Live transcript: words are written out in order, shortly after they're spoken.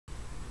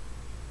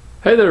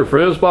Hey there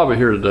friends, Bobby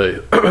here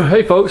today.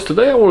 Hey folks,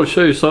 today I want to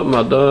show you something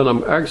I've done.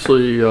 I'm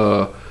actually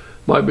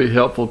might be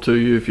helpful to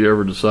you if you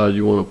ever decide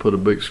you want to put a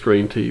big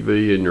screen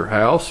TV in your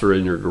house or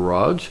in your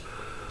garage.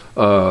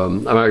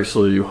 I'm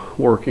actually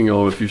working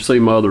on, if you've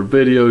seen my other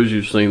videos,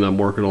 you've seen I'm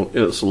working on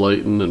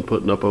insulating and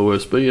putting up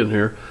OSB in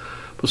here.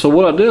 So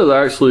what I did is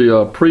I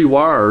actually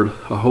pre-wired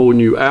a whole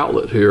new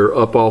outlet here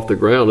up off the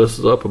ground. This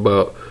is up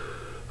about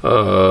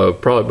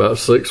probably about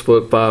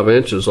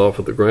 6'5" off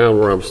of the ground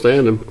where I'm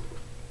standing.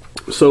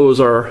 So is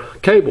our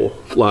cable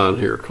line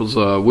here, because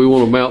we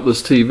want to mount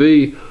this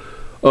TV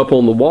up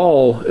on the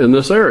wall in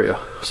this area.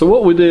 So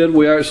what we did,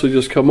 we actually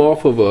just come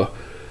off of a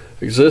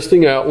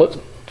existing outlet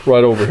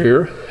right over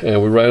here,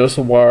 and we ran us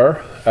a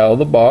wire out of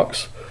the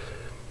box,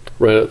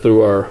 ran it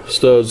through our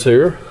studs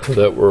here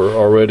that were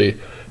already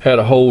had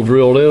a hole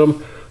drilled in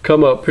them,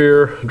 come up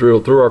here,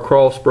 drilled through our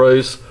cross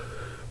brace,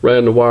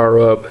 ran the wire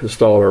up,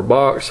 installed our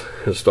box,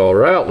 installed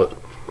our outlet.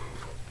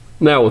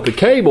 Now with the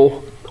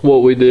cable,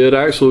 what we did,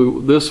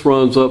 actually this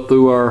runs up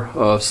through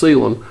our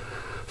ceiling,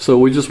 so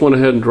we just went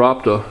ahead and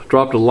dropped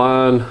a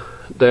line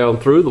down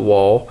through the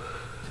wall,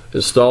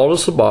 installed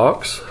us a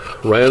box,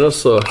 ran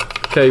us a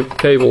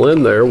cable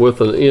in there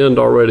with an end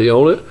already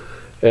on it,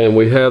 and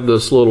we have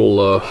this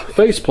little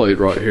faceplate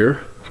right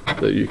here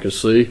that you can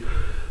see.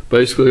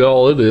 Basically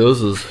all it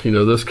is, you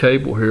know, this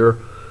cable here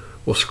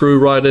will screw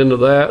right into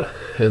that,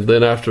 and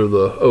then after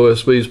the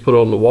OSB is put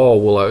on the wall,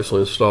 we'll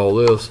actually install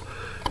this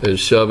and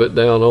shove it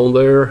down on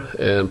there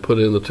and put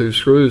in the two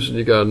screws, and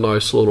you got a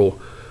nice little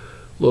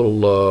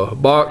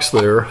box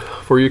there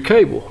for your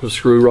cable to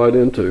screw right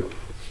into.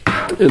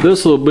 And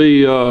this will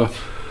be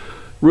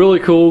really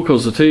cool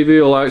because the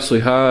TV will actually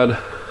hide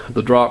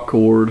the drop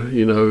cord,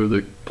 you know,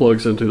 that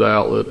plugs into the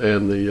outlet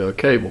and the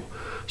cable.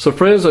 So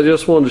friends, I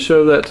just wanted to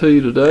show that to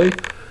you today.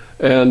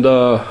 And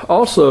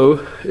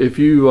also, if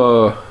you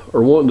are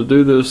wanting to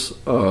do this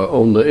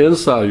on the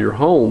inside of your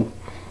home,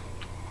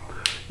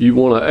 you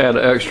want to add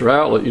an extra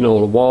outlet, you know,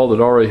 on a wall that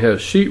already has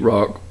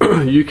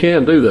sheetrock, you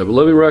can do that. But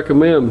let me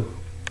recommend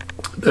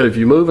that if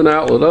you move an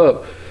outlet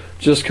up,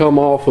 just come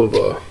off of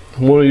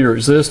one of your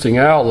existing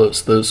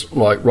outlets that's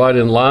like right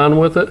in line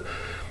with it,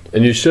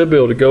 and you should be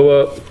able to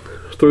go up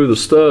through the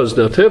studs.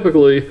 Now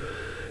typically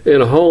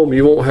in a home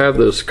you won't have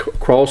this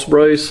cross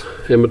brace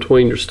in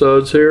between your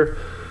studs here.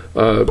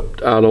 I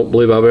don't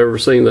believe I've ever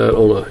seen that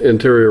on an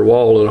interior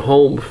wall in a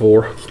home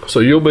before. So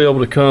you'll be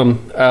able to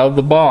come out of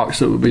the box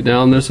that would be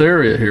down this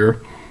area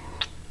here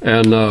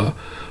and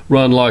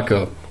run like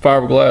a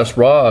fiberglass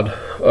rod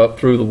up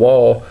through the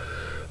wall.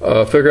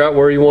 Figure out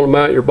where you want to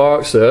mount your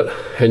box at,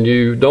 and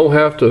you don't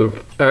have to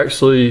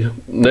actually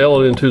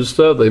nail it into the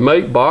stud. They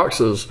make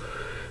boxes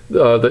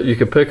that you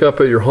can pick up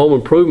at your home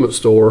improvement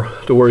store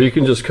to where you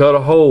can just cut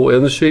a hole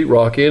in the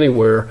sheetrock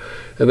anywhere,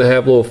 and they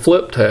have little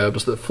flip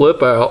tabs that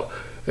flip out,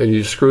 and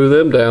you screw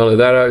them down, and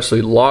that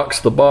actually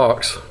locks the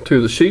box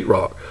to the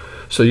sheetrock.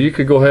 So you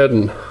could go ahead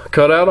and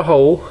cut out a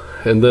hole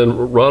and then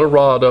run a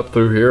rod up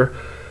through here,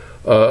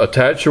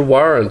 attach your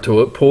wire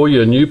into it, pull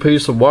you a new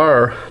piece of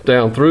wire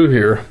down through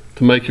here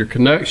to make your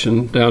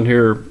connection down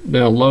here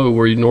down low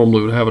where you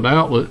normally would have an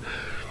outlet,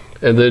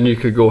 and then you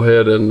could go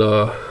ahead and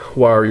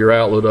wire your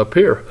outlet up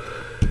here.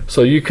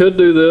 So you could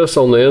do this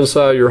on the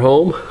inside of your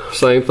home.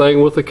 Same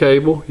thing with the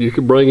cable. You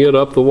could bring it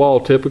up the wall.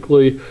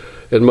 Typically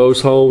in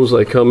most homes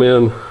they come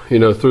in, you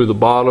know, through the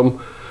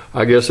bottom.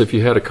 I guess if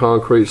you had a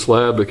concrete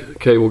slab, the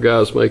cable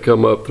guys may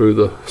come up through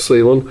the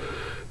ceiling,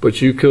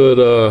 but you could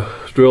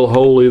drill a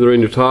hole either in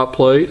your top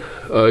plate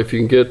if you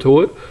can get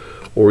to it,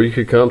 or you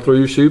could come through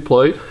your shoe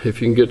plate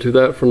if you can get to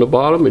that from the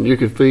bottom, and you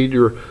could feed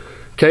your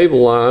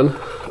cable line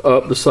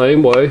up the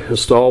same way.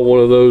 Install one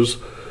of those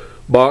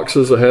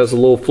boxes that has the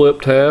little flip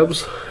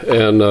tabs,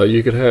 and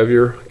you could have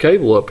your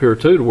cable up here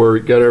too, to where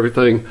you got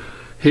everything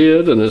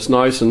hid and it's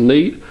nice and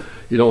neat.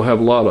 You don't have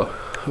a lot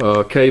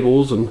of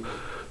cables and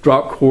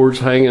drop cords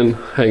hanging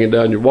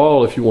down your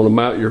wall if you want to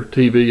mount your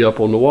TV up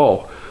on the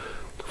wall.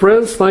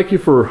 Friends, thank you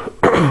for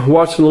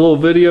watching a little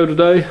video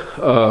today.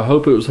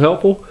 Hope it was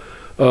helpful.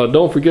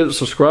 Don't forget to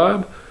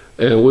subscribe,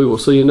 and we will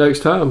see you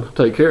next time.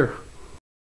 Take care.